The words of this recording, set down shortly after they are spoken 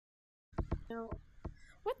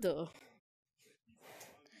What the?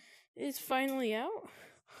 It's finally out?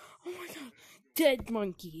 Oh my god. Dead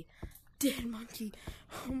monkey. Dead monkey.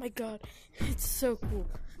 Oh my god. It's so cool.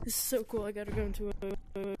 It's so cool. I gotta go into a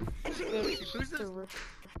server.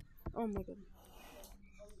 Oh my god.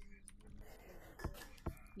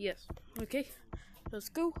 Yes. Okay. Let's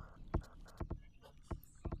go.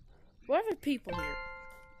 What are people here?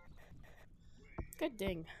 God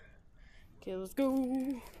dang. Okay, let's go.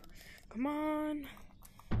 Come on.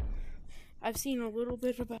 I've seen a little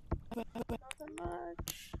bit about that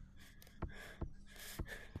much.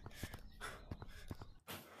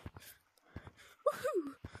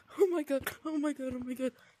 Woohoo! Oh my god. Oh my god. Oh my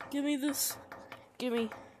god. Give me this. Gimme.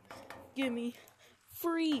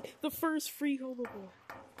 Free. The first free holdable.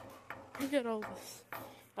 Look at all this.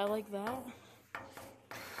 I like that.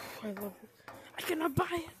 I love it. I cannot buy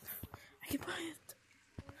it. I can buy it.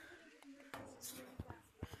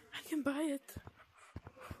 I can buy it.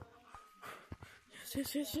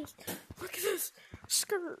 Yes. Look at this.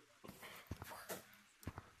 Skirt.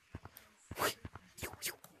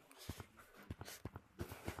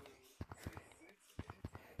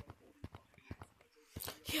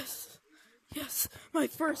 Yes. My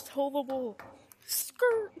first holdable.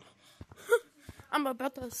 Skirt. I'm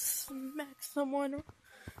about to smack someone.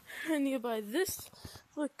 I need to buy this.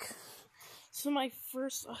 Look. It's my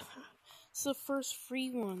first. It's the first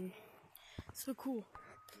free one. So cool.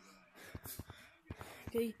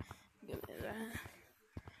 Okay. Give me that.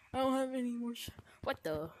 I don't have any more. What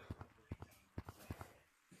the?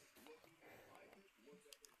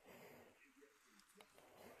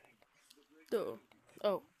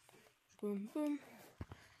 Oh. Boom.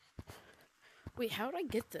 Wait, how did I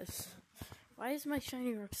get this? Why is my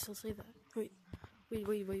shiny rock still say that? Wait.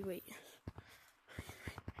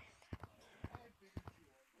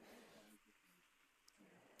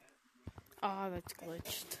 Ah, that's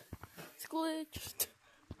glitched. It's glitched.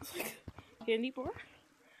 Candy bar?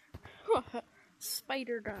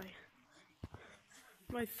 Spider die.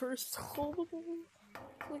 My first holdable.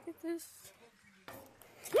 Look at this.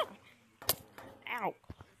 Ow.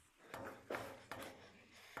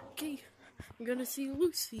 Okay, I'm gonna see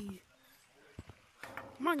Lucy.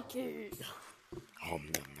 Monkey.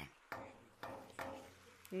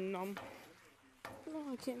 Nom.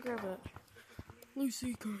 No, I can't grab that.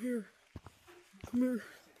 Lucy, come here.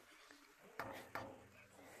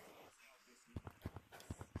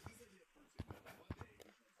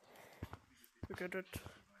 Look at it.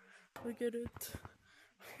 Oh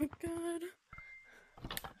my god.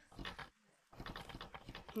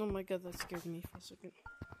 Oh my god, that scared me for a second.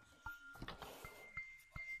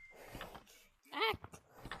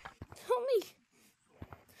 Help me!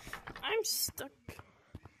 I'm stuck.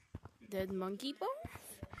 Dead monkey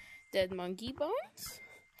bones?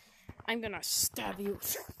 I'm gonna stab you.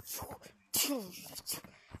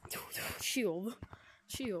 Shield.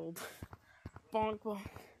 Bonk. Oh.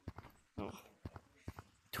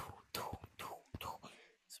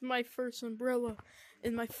 It's my first umbrella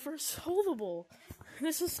and my first holdable.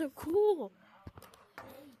 This is so cool.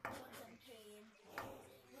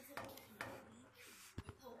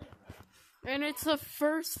 And it's the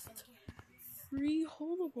first free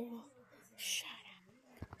holdable. Shut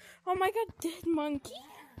up. Oh my god,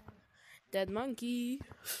 Dead monkey.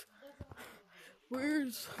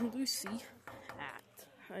 Where's Lucy at?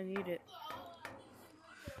 I need it.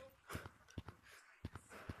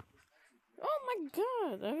 Oh my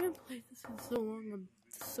god, I haven't played this in so long. I'm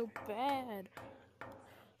so bad.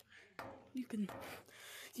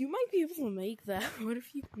 You might be able to make that. What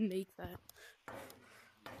if you can make that?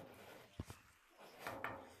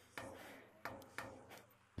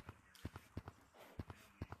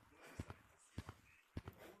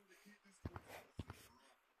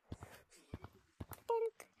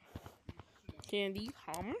 Candy,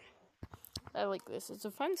 I like this. It's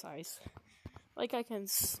a fun size. Like I can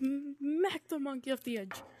smack the monkey off the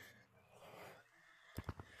edge.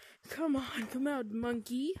 Come out,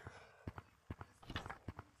 monkey.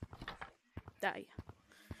 Die.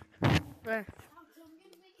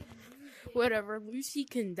 Whatever. Lucy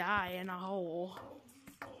can die in a hole.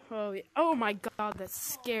 Oh, yeah. Oh my god, that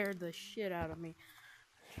scared the shit out of me.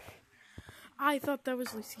 I thought that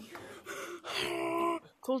was Lucy.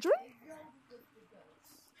 Cauldron?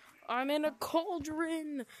 I'm in a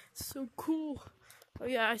cauldron. So cool. Oh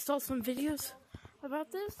yeah, I saw some videos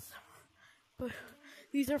about this. But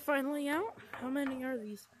these are finally out. How many are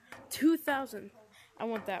these? 2,000. I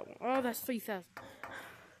want that one. Oh, that's 3,000.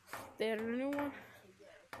 They had a new one.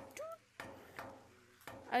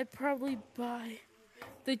 I'd probably buy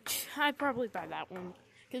that one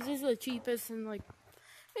because it's the cheapest and like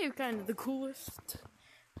Maybe kind of the coolest.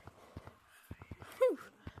 Whew.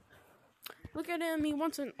 Look at him, he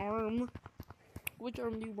wants an arm. Which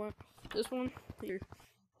arm do you want? This one? Here.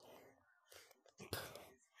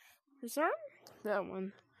 This arm? That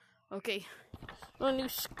one. Okay. A new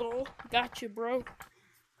skull. Gotcha, bro.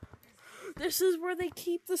 This is where they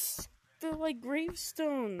keep the like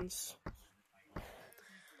gravestones.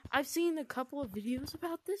 I've seen a couple of videos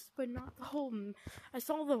about this, but not the whole. I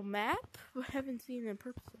saw the map, but haven't seen it in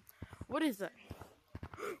person. What is that?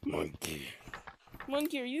 Monkey.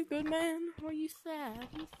 Monkey, are you good, man? Or are you sad?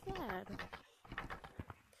 You sad?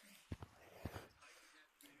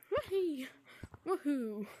 Wahee!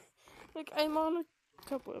 Woohoo! Like I'm on a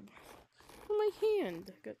cobweb. My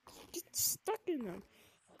hand got stuck in them.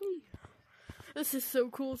 This is so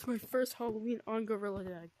cool. It's my first Halloween on Gorilla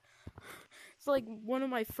Tag. It's like one of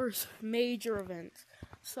my first major events,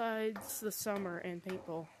 besides the summer and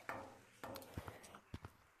paintball.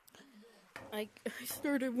 I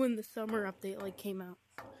started when the summer update came out.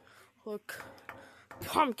 Look,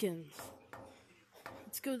 pumpkins.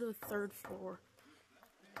 Let's go to the 3rd floor.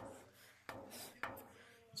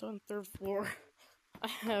 It's on the 3rd floor. I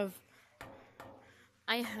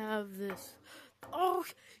have this. Oh,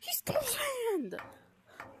 he stole sand!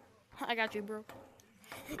 I got you, bro.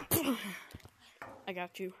 I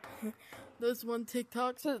got you. There's one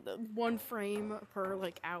TikTok says 1 frame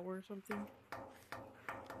per hour or something.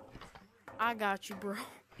 I got you, bro.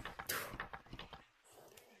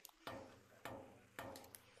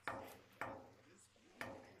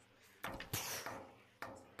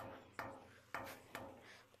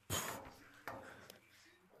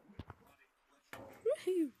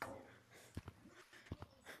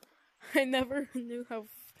 I never knew how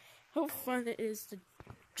fun it is to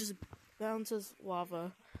just bounce as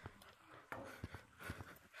lava.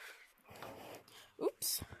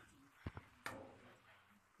 Oops.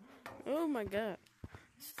 Oh my god.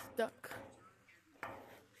 Stuck.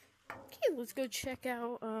 Okay, let's go check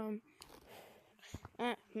out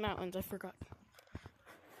mountains, I forgot.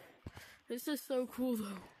 This is so cool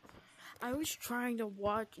though. I was trying to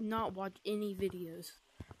not watch any videos,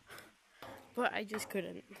 but I just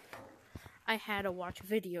couldn't. I had to watch a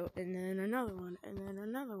video, and then another one, and then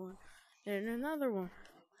another one, and another one.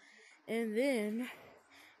 And then,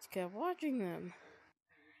 just kept watching them.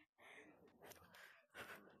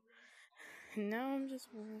 And now I'm just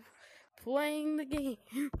playing the game.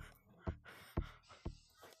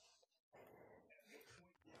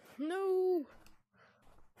 No!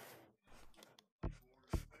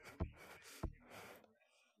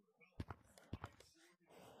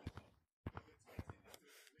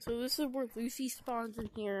 So this is where Lucy spawns in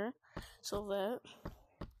here. So that.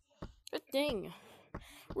 Good thing.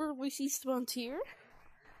 Where Lucy spawns here.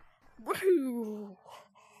 Woo!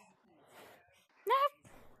 Nah.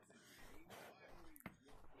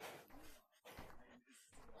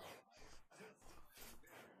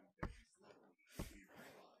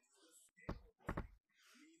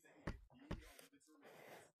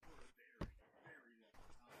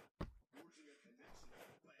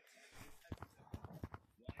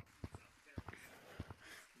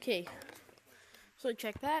 Okay. So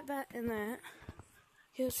check that, and that.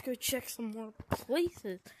 Okay, let's go check some more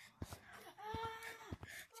places.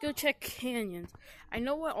 Let's go check canyons. I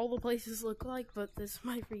know what all the places look like, but this is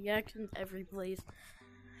my reaction to every place.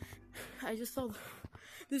 I just thought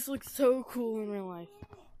this looks so cool in real life.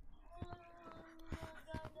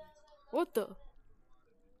 What the?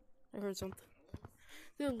 I heard something.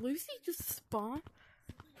 Did Lucy just spawn?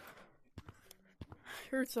 I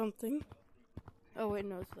heard something. Oh wait,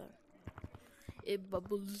 no, it's that. It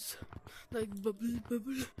bubbles. Like bubble.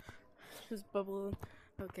 Just bubbling.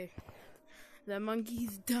 Okay. That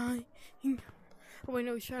monkey's dying. Oh wait,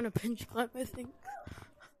 no, he's trying to pinch climb, I think.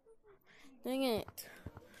 Dang it.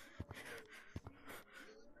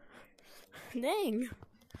 Dang.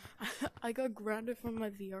 I got grounded from my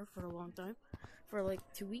VR for a long time. For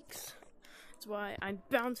 2 weeks. That's why I'm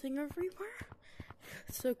bouncing everywhere.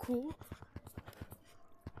 It's so cool.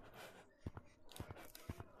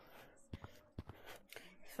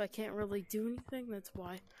 If I can't really do anything, that's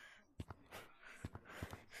why.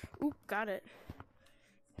 Oop, got it.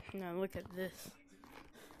 Now look at this.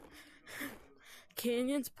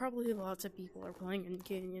 Canyons, probably lots of people are playing in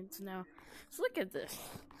canyons now. So look at this.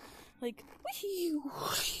 Whee!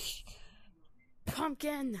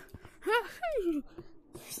 Pumpkin!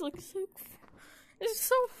 It's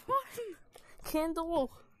so fun!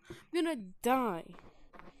 Candle! I'm gonna die.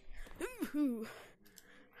 Ooh.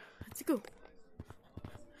 Let's go.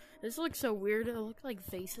 This looks so weird. It looks like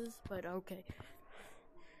faces, but okay.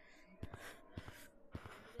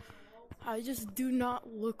 I just do not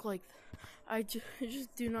look like. I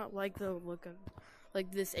just do not like the look of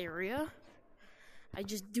like this area. I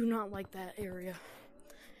just do not like that area.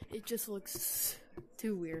 It just looks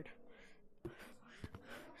too weird.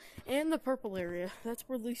 And the purple area. That's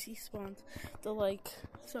where Lucy spawns. The like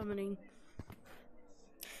summoning.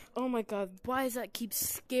 Oh my god, why does that keep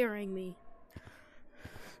scaring me?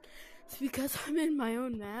 It's because I'm in my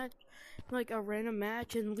own match. Like a random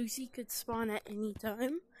match, and Lucy could spawn at any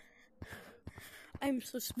time. I'm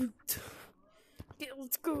so spooked. Okay,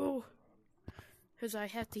 let's go. Because I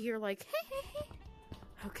have to hear like, hey, hey, hey.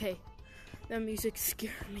 Okay, that music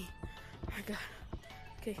scared me. Oh my god.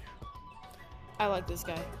 Okay. I like this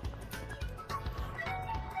guy.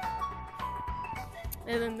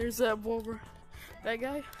 And then there's that Wolverine. That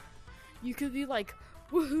guy. You could be like,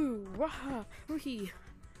 woohoo, waha, woohee,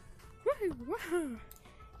 woohoo, waha,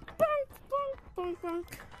 bonk, bonk, bonk, bonk.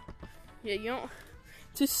 Yeah, you don't.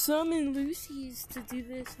 To summon Lucy's to do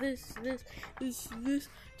this.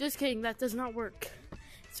 Just kidding, that does not work.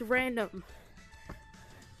 It's random.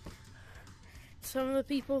 Some of the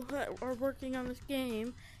people that are working on this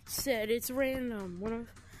game said it's random. One of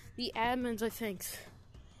the admins, I think.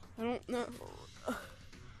 I don't know.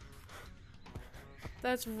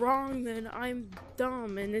 That's wrong, then I'm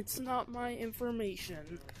dumb and it's not my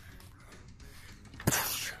information.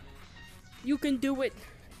 You can do it.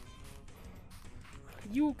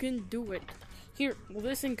 You can do it. Here, will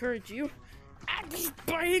this encourage you? I'm just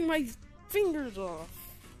biting my fingers off.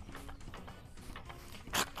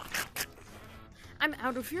 I'm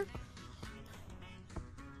out of here.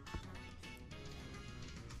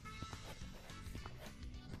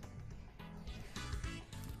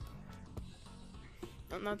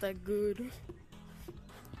 I'm not that good.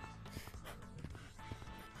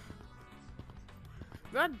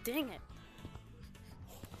 God dang it.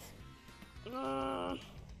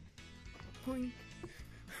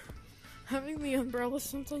 Having the umbrella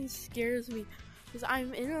sometimes scares me because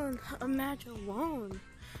I'm in a match alone.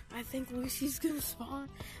 I think Lucy's gonna spawn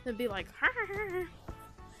and be like, ha, ha, ha.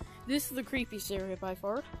 This is the creepiest area by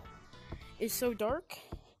far. It's so dark.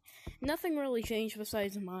 Nothing really changed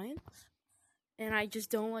besides mine. And I just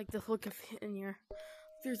don't like the look of it in here.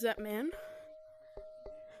 There's that man.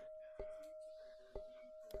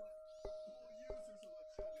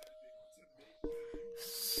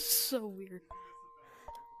 So weird.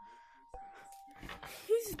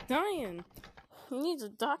 He's dying. He needs a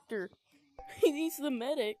doctor. He needs the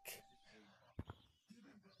medic.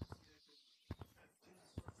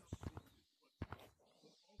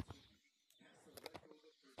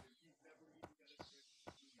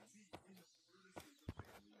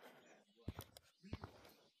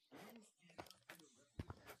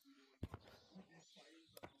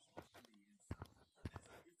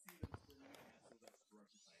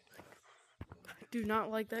 I do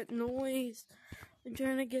not like that noise. I'm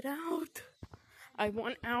trying to get out. I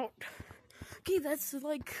want out. Okay, that's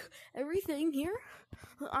like everything here.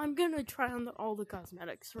 I'm gonna try on all the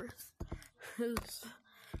cosmetics first.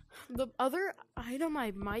 The other item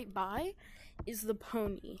I might buy is the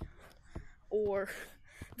pony. Or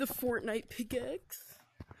the Fortnite pickaxe.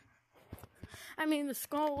 I mean, the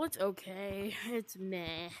skull, it's okay. It's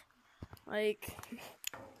meh. Like,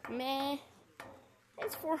 meh.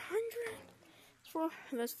 It's 400.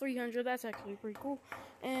 That's 300. That's actually pretty cool.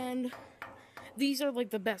 And these are like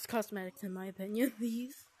the best cosmetics in my opinion.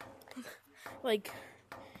 These, like,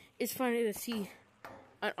 it's funny to see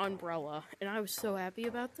an umbrella, and I was so happy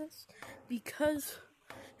about this because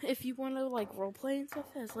if you want to like roleplay and stuff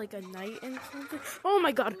as like a knight and something. Oh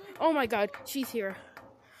my god, she's here.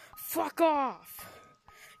 Fuck off!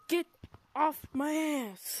 Get off my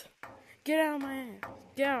ass! Get out of my ass!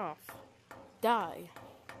 Get off! Die!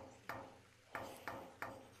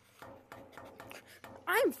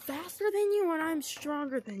 I'm faster than you and I'm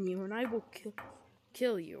stronger than you and I will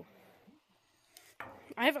kill you.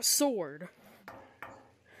 I have a sword.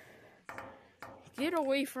 Get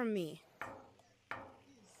away from me.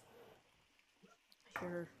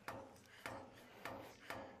 Here.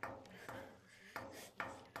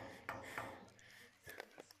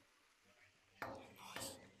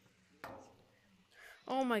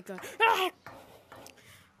 Oh my god. Ah!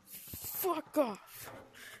 Fuck off.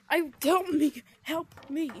 Help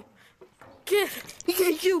me. Get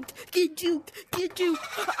juked.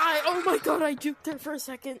 Oh my god, I juked her for a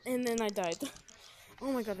second and then I died.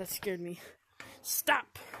 Oh my god, that scared me.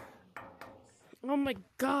 Stop. Oh my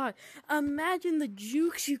god. Imagine the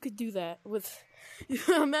jukes you could do that with.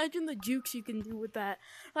 Imagine the jukes you can do with that.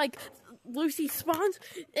 Like, Lucy spawns,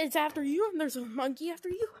 it's after you, and there's a monkey after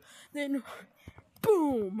you. Then,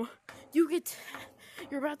 boom. You get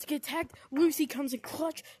you're about to get tagged. Lucy comes in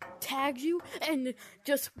clutch, tags you, and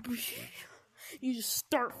you just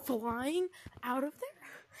start flying out of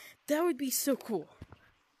there. That would be so cool.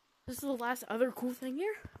 This is the last other cool thing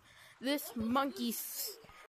here. This monkey